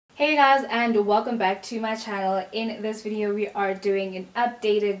Hey guys, and welcome back to my channel. In this video we are doing an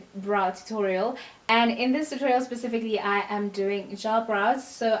updated brow tutorial, and in this tutorial specifically I am doing gel brows,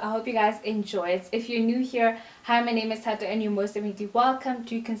 so I hope you guys enjoy it. If you're new here, hi, my name is Tata and you're most definitely welcome.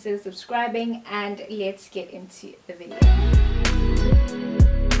 Do consider subscribing, and let's get into the video.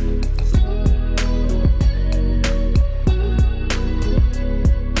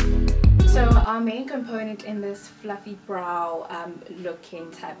 So our main component in this fluffy brow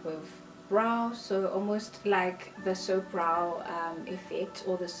looking type of brow, so almost like the soap brow effect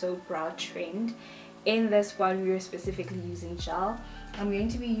or the soap brow trend. In this one we are specifically using gel. I'm going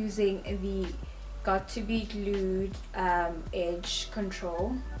to be using the Got To Be Glued edge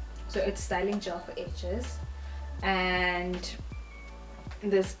control, so it's styling gel for edges, and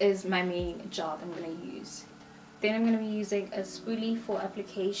this is my main gel I'm going to use. Then I'm going to be using a spoolie for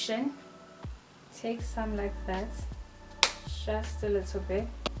application. Take some like that, just a little bit.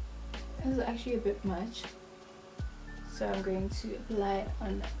 This is actually a bit much, so I'm going to apply it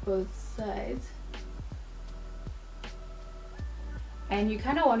on both sides. And you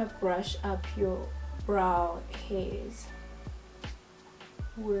kind of want to brush up your brow hairs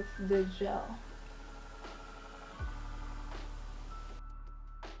with the gel.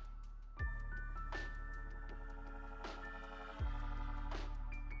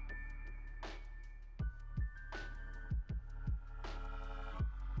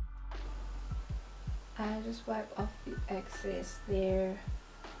 I just wipe off the excess there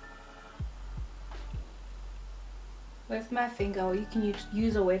with my finger, or you can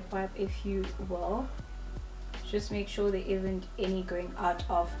use a wet wipe if you will. Just make sure there isn't any going out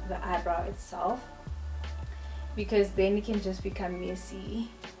of the eyebrow itself, because then it can just become messy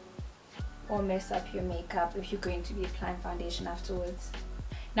or mess up your makeup if you're going to be applying foundation afterwards.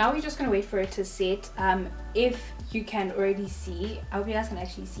 Now we're just going to wait for it to set. If you can already see, I hope you guys can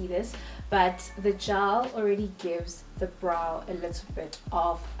actually see this, but the gel already gives the brow a little bit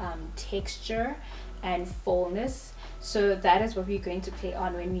of texture and fullness, so that is what we're going to play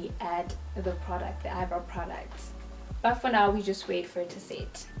on when we add the product, the eyebrow product. But for now we just wait for it to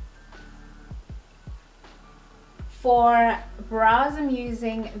set. For brows I'm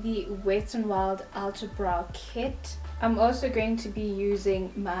using the Wet n Wild Ultra Brow Kit. I'm also going to be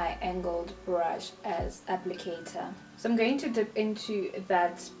using my angled brush as applicator. So I'm going to dip into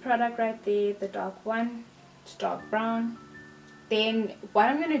that product right there, the dark one. It's dark brown. Then what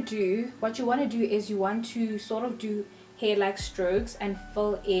I'm going to do, what you want to do is you want to sort of do hair-like strokes and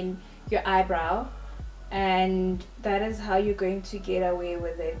fill in your eyebrow. And that is how you're going to get away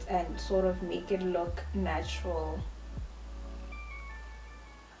with it and sort of make it look natural.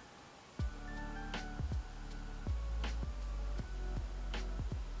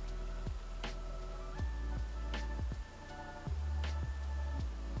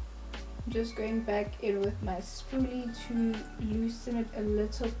 Just going back in with my spoolie to loosen it a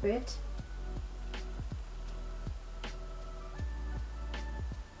little bit.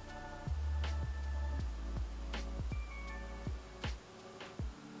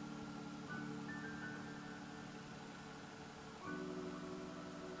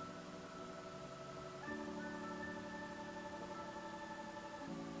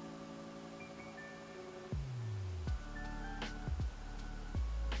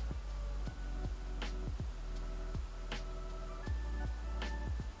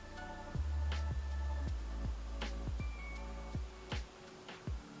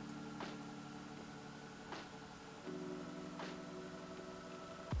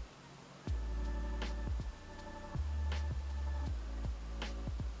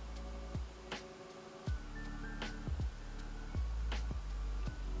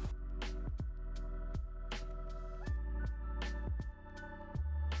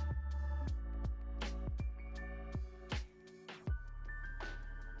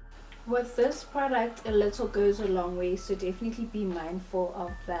 With this product, a little goes a long way, so definitely be mindful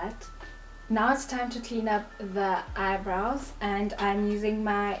of that. Now it's time to clean up the eyebrows, and I'm using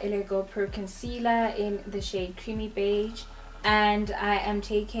my Eyebrow Pro Concealer in the shade Creamy Beige, and I am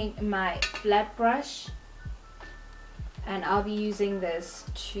taking my flat brush and I'll be using this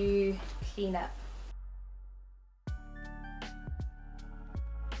to clean up.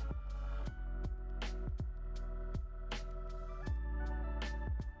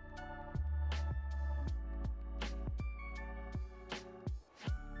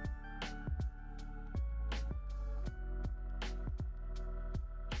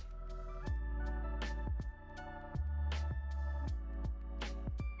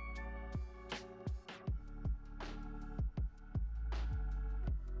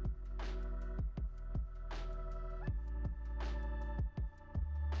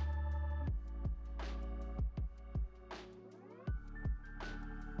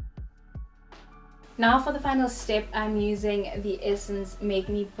 Now for the final step, I'm using the Essence Make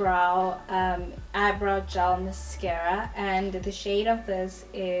Me Brow Eyebrow Gel Mascara, and the shade of this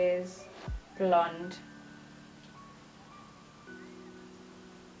is Blonde.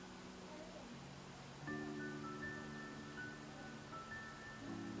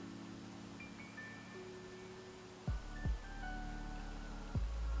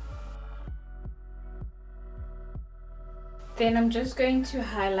 Then I'm just going to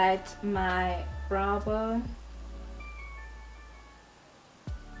highlight my brow bone.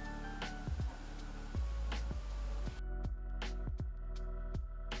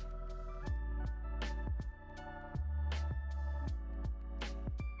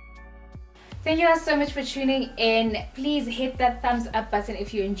 Thank you guys so much for tuning in. Please hit that thumbs up button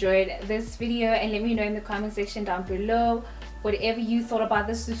if you enjoyed this video, and let me know in the comment section down below whatever you thought about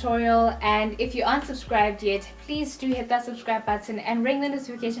this tutorial. And if you aren't subscribed yet, please do hit that subscribe button and ring the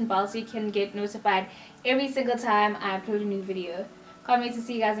notification bell so you can get notified every single time I upload a new video. Can't wait to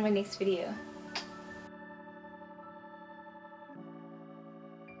see you guys in my next video.